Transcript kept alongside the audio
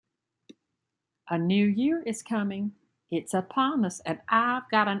A new year is coming. It's upon us, and I've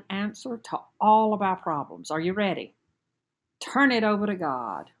got an answer to all of our problems. Are you ready? Turn it over to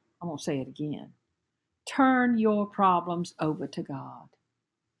God. I'm going to say it again. Turn your problems over to God.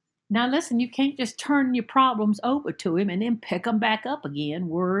 Now, listen, you can't just turn your problems over to Him and then pick them back up again,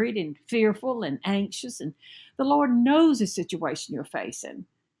 worried and fearful and anxious. And the Lord knows the situation you're facing.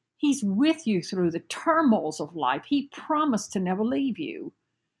 He's with you through the turmoils of life. He promised to never leave you.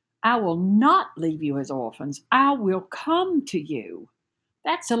 I will not leave you as orphans. I will come to you.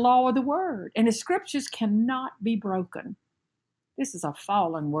 That's the law of the word. And the scriptures cannot be broken. This is a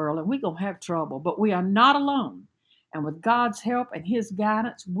fallen world and we're going to have trouble, but we are not alone. And with God's help and His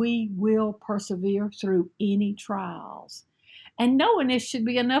guidance, we will persevere through any trials. And knowing this should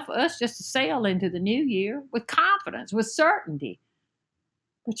be enough for us just to sail into the new year with confidence, with certainty.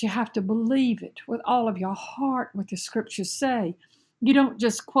 But you have to believe it with all of your heart, what the scriptures say. You don't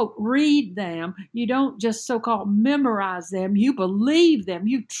just, quote, read them. You don't just so-called memorize them. You believe them.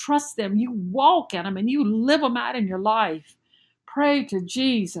 You trust them. You walk in them and you live them out in your life. Pray to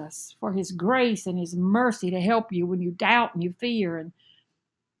Jesus for His grace and His mercy to help you when you doubt and you fear. And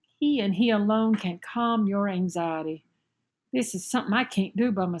He alone can calm your anxiety. This is something I can't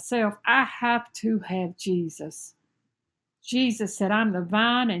do by myself. I have to have Jesus. Jesus said, I'm the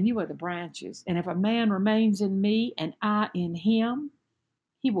vine and you are the branches. And if a man remains in me and I in him,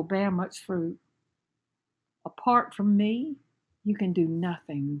 he will bear much fruit. Apart from me, you can do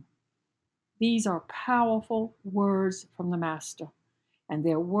nothing. These are powerful words from the Master, and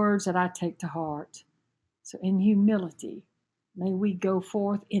they're words that I take to heart. So in humility, may we go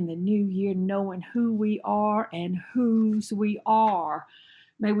forth in the new year knowing who we are and whose we are.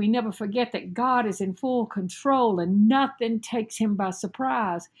 May we never forget that God is in full control and nothing takes Him by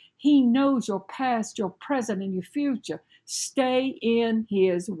surprise. He knows your past, your present, and your future. Stay in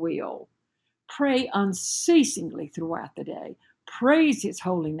His will. Pray unceasingly throughout the day. Praise His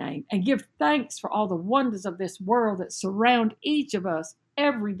holy name and give thanks for all the wonders of this world that surround each of us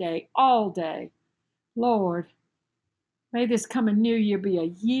every day, all day. Lord, may this coming new year be a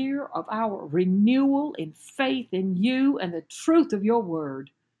year of our renewal in faith in you and the truth of your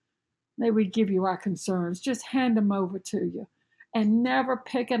word. May we give you our concerns. Just hand them over to you and never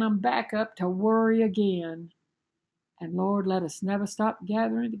picking them back up to worry again. And Lord, let us never stop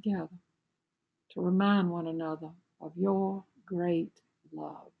gathering together to remind one another of your great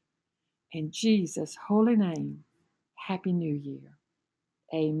love. In Jesus' holy name, Happy New Year.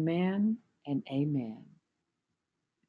 Amen and amen.